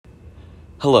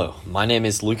Hello, my name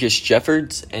is Lucas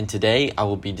Jeffords, and today I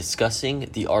will be discussing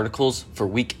the articles for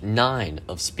Week 9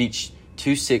 of Speech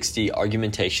 260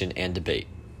 Argumentation and Debate.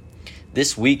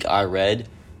 This week I read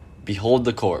Behold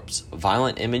the Corpse,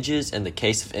 Violent Images in the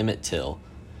Case of Emmett Till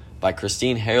by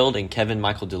Christine Harold and Kevin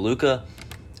Michael DeLucas,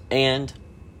 and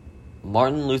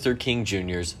Martin Luther King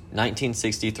Jr.'s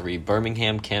 1963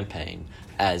 Birmingham Campaign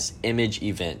as Image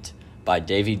Event by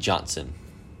Davy Johnson.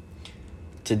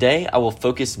 Today I will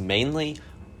focus mainly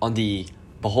on the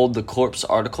Behold the Corpse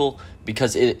article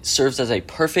because it serves as a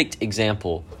perfect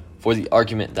example for the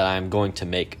argument that I am going to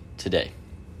make today.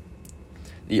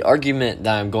 The argument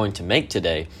that I'm going to make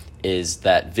today is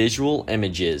that visual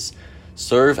images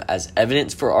serve as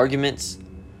evidence for arguments,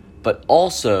 but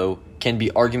also can be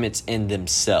arguments in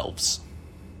themselves.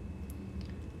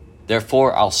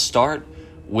 Therefore, I'll start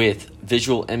with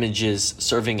visual images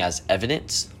serving as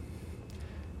evidence.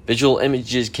 Visual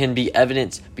images can be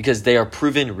evidence because they are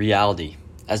proven reality,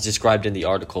 as described in the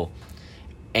article,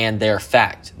 and they are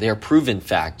fact. They are proven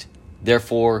fact.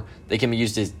 Therefore, they can be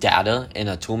used as data in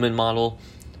a Toulmin model,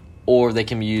 or they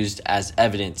can be used as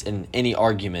evidence in any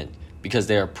argument because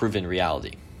they are proven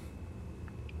reality.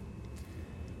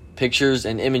 Pictures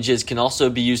and images can also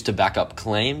be used to back up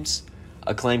claims.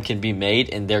 A claim can be made,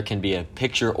 and there can be a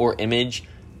picture or image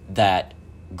that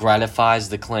gratifies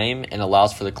the claim and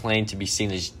allows for the claim to be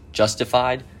seen as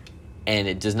justified, and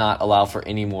it does not allow for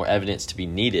any more evidence to be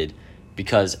needed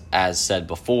because, as said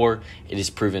before, it is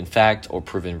proven fact or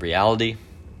proven reality.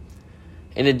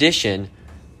 In addition,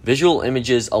 visual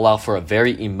images allow for a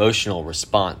very emotional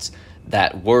response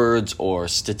that words or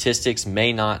statistics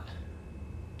may not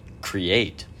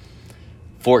create.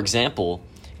 For example,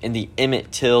 in the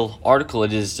Emmett Till article,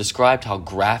 it is described how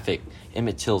graphic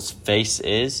Emmett Till's face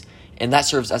is, and that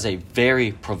serves as a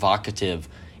very provocative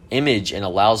image and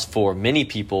allows for many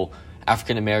people,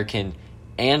 African American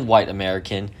and white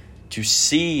American, to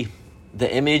see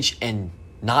the image and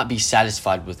not be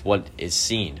satisfied with what is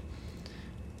seen.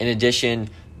 In addition,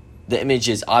 the image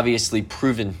is obviously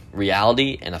proven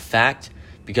reality and a fact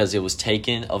because it was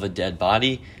taken of a dead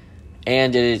body,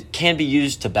 and it can be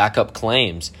used to back up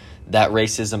claims that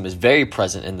racism is very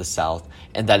present in the South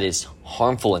and that is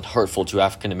harmful and hurtful to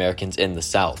African Americans in the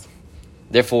South.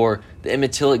 Therefore, the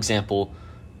Emmett Till example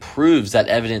proves that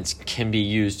evidence can be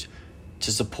used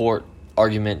to support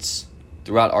arguments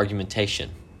throughout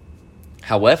argumentation.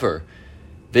 However,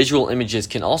 visual images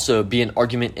can also be an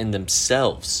argument in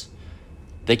themselves.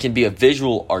 They can be a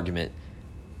visual argument.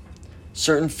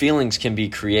 Certain feelings can be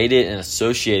created and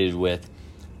associated with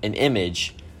an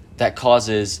image that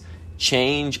causes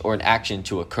change or an action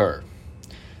to occur.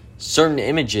 Certain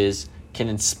images can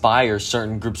inspire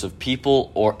certain groups of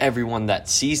people or everyone that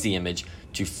sees the image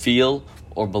to feel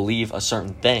or believe a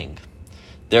certain thing.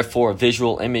 Therefore, a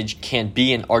visual image can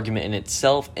be an argument in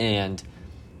itself and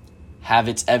have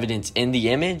its evidence in the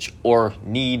image or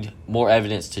need more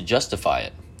evidence to justify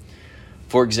it.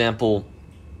 For example,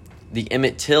 the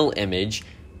Emmett Till image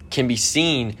can be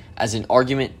seen as an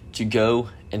argument to go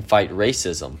and fight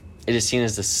racism. It is seen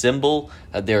as a symbol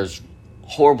that there's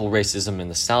horrible racism in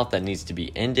the South that needs to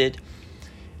be ended.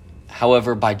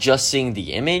 However, by just seeing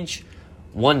the image,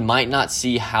 one might not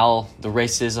see how the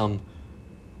racism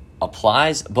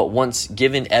applies, but once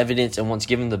given evidence and once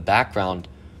given the background,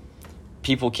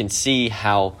 people can see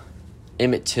how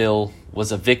Emmett Till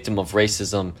was a victim of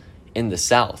racism in the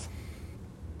South.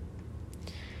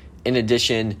 In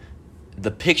addition,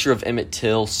 the picture of Emmett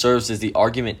Till serves as the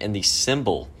argument and the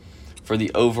symbol for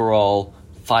the overall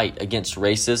fight against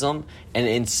racism, and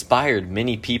it inspired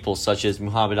many people such as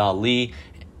Muhammad Ali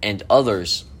and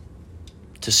others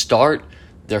to start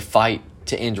their fight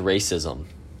to end racism.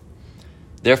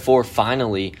 Therefore,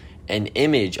 finally, an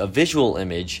image, a visual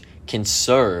image, can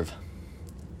serve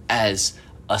as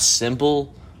a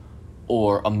symbol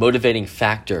or a motivating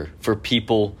factor for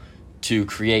people to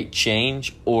create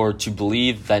change or to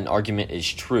believe that an argument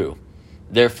is true.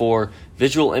 Therefore,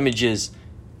 visual images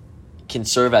can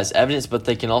serve as evidence, but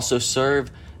they can also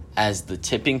serve as the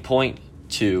tipping point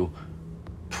to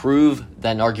prove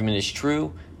that an argument is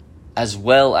true, as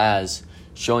well as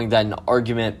showing that an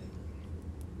argument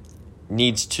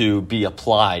needs to be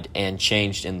applied and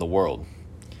changed in the world.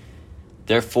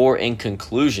 Therefore, in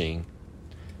conclusion,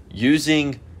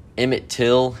 using Emmett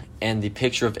Till and the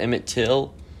picture of Emmett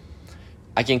Till,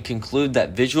 I can conclude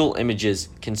that visual images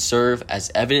can serve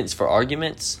as evidence for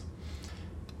arguments.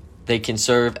 They can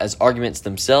serve as arguments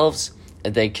themselves,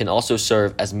 and they can also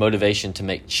serve as motivation to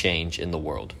make change in the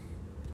world.